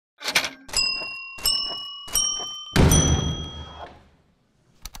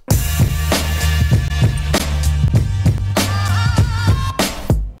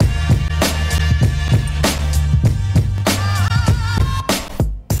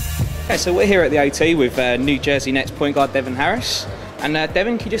Okay, so we're here at the OT with New Jersey Nets point guard Devin Harris. And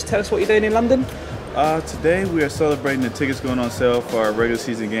Devin, can you just tell us what you're doing in London? Today we are celebrating the tickets going on sale for our regular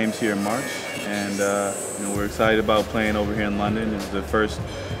season games here in March, and we're excited about playing over here in London. It's the first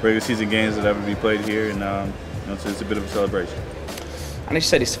regular season games that ever be played here, and so it's a bit of a celebration. And as you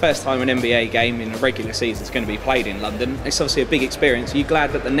said, it's the first time an NBA game in a regular season is going to be played in London. It's obviously a big experience. Are you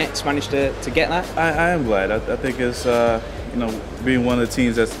glad that the Nets managed to get that? I am glad. I think it's being one of the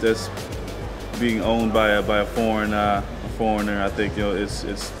teams that's being owned by a foreigner. I think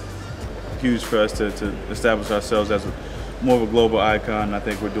it's huge for us to establish ourselves as more of a global icon. I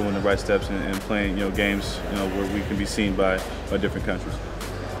think we're doing the right steps in playing games where we can be seen by different countries.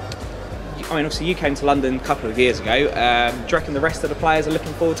 I mean, obviously you came to London a couple of years ago. Do you reckon the rest of the players are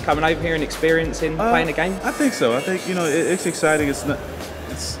looking forward to coming over here and experiencing playing a game? I think so. I think it's exciting. It's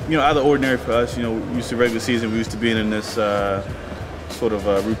out of the ordinary for us. We used to regular season. We used to being in this sort of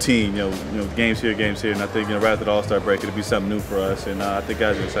routine. Games here, and I think right after the All-Star break, it'll be something new for us, and I think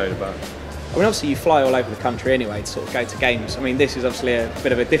guys are excited about it. I mean, obviously you fly all over the country anyway to sort of go to games. I mean, this is obviously a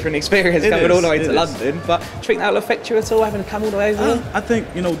bit of a different experience coming all the way to London, but do you think that'll affect you at all, having to come all the way over here? I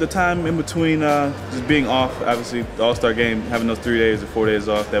think, the time in between just being off, obviously the All-Star game, having those 3 days or 4 days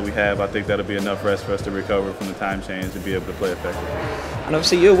off that we have, I think that'll be enough rest for us to recover from the time change and be able to play effectively. And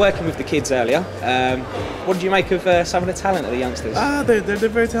obviously you were working with the kids earlier. What did you make of some of the talent of the youngsters? They're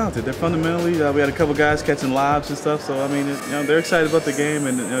very talented. They're fundamentally, we had a couple guys catching lobs and stuff, so I mean, they're excited about the game,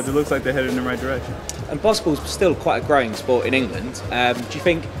 and it looks like they're headed in the right direction. And basketball's still quite a growing sport in England. Do you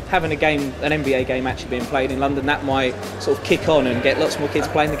think having an NBA game actually being played in London, that might sort of kick on and get lots more kids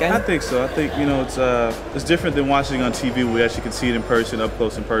playing the game? I think so. I think it's different than watching on TV. We actually can see it in person, up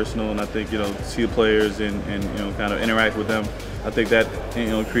close and personal, and I think see the players and kind of interact with them. I think that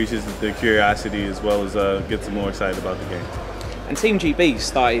increases their curiosity as well as gets them more excited about the game. And Team GB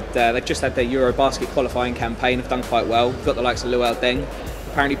started. They've just had their Eurobasket qualifying campaign. Have done quite well. Got the likes of Luol Deng.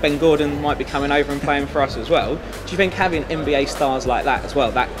 Apparently Ben Gordon might be coming over and playing for us as well. Do you think having NBA stars like that as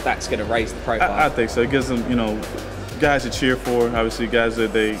well, that's going to raise the profile? I think so. It gives them, guys to cheer for. Obviously, guys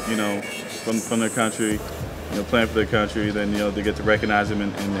that they, from their country, playing for their country. Then they get to recognize them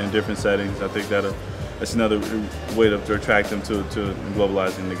in different settings. I think that's another way to attract them to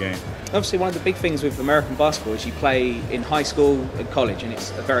globalizing the game. Obviously, one of the big things with American basketball is you play in high school and college, and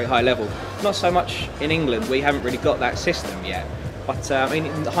it's a very high level. Not so much in England. We haven't really got that system yet. But I mean,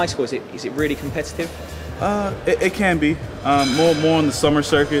 in the high school, is it really competitive? It can be more on the summer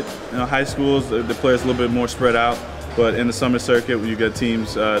circuit. High schools, the players a little bit more spread out. But in the summer circuit, when you got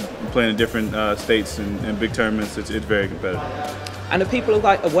teams playing in different states and big tournaments, it's very competitive. And are people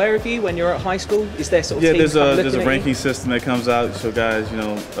aware of you when you're at high school? Is there sort of teams there's a ranking system that comes out. So guys,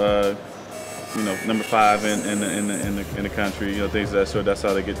 number 5 in the country, things of that sort. That's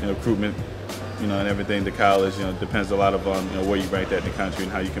how they get recruitment. And everything to college, depends a lot on where you rank that in the country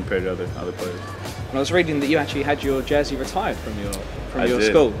and how you compare to other players. And I was reading that you actually had your jersey retired from your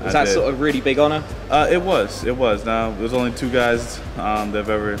school. Was that sort of really big honour? It was. Now there's only 2 guys that have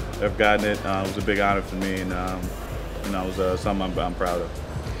ever gotten it. It was a big honour for me, and it was something I'm proud of.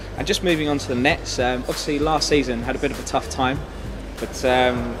 And just moving on to the Nets, obviously last season had a bit of a tough time. But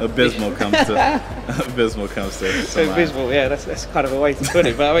abysmal comes to. So abysmal, yeah. That's kind of a way to put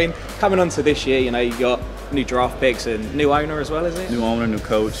it. But I mean, coming on to this year, you got new draft picks and new owner as well, is it? New owner, new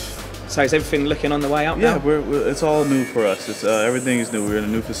coach. So is everything looking on the way up now? Yeah, it's all new for us. It's everything is new. We're in a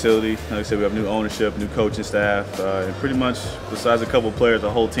new facility. Like I said, we have new ownership, new coaching staff, and pretty much besides a couple of players, the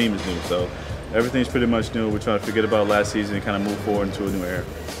whole team is new. So everything's pretty much new. We're trying to forget about last season and kind of move forward into a new era.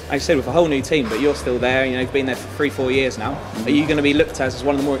 Like I said, with a whole new team, but you're still there. You've been there for 3-4 years now. Are you going to be looked at as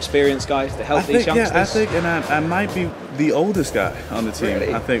one of the more experienced guys to help these youngsters? Yeah, I think, and I might be the oldest guy on the team.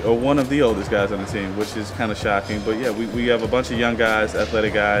 Really? I think, or one of the oldest guys on the team, which is kind of shocking. But yeah, we have a bunch of young guys,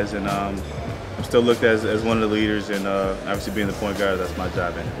 athletic guys, and I'm still looked at as one of the leaders. And obviously, being the point guard, that's my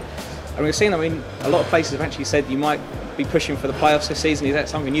job in it. And we've seen, a lot of places have actually said you might be pushing for the playoffs this season. Is that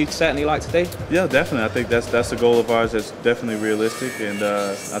something you'd certainly like to do? Yeah, definitely. I think that's the goal of ours. That's definitely realistic, and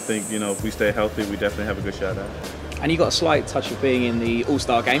I think if we stay healthy, we definitely have a good shot at it. And you got a slight touch of being in the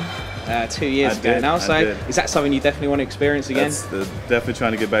All-Star game 2 years ago now. So is that something you definitely want to experience again? Definitely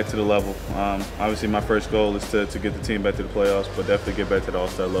trying to get back to the level. Obviously, my first goal is to get the team back to the playoffs, but definitely get back to the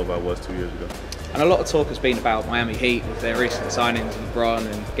All-Star level I was 2 years ago. And a lot of talk has been about Miami Heat with their recent signings, LeBron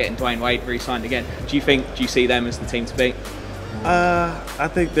and getting Dwayne Wade re-signed again. Do you see them as the team to beat? I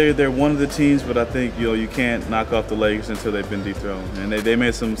think they're one of the teams, but I think you can't knock off the Lakers until they've been dethroned. And they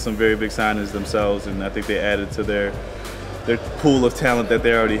made some very big signings themselves, and I think they added to their pool of talent that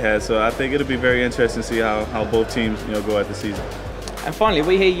they already had. So I think it'll be very interesting to see how both teams go at the season. And finally,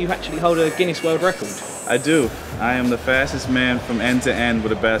 we hear you actually hold a Guinness World Record. I do. I am the fastest man from end to end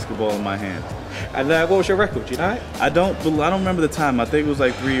with a basketball in my hand. And what was your record? Do you know it? I don't remember the time. I think it was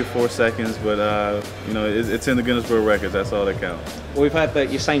like 3 or 4 seconds, but you know, it's in the Guinness World Records. That's all that counts. Well, we've heard that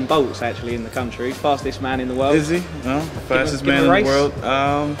Usain Bolt's actually in the country, fastest man in the world. Is he? No, fastest man in the world.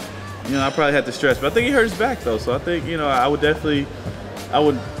 You know, I probably had to stretch, but I think he hurt his back though. So I think, you know, I would,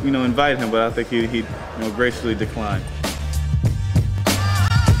 you know, invite him, but I think he'd, you know, gracefully decline.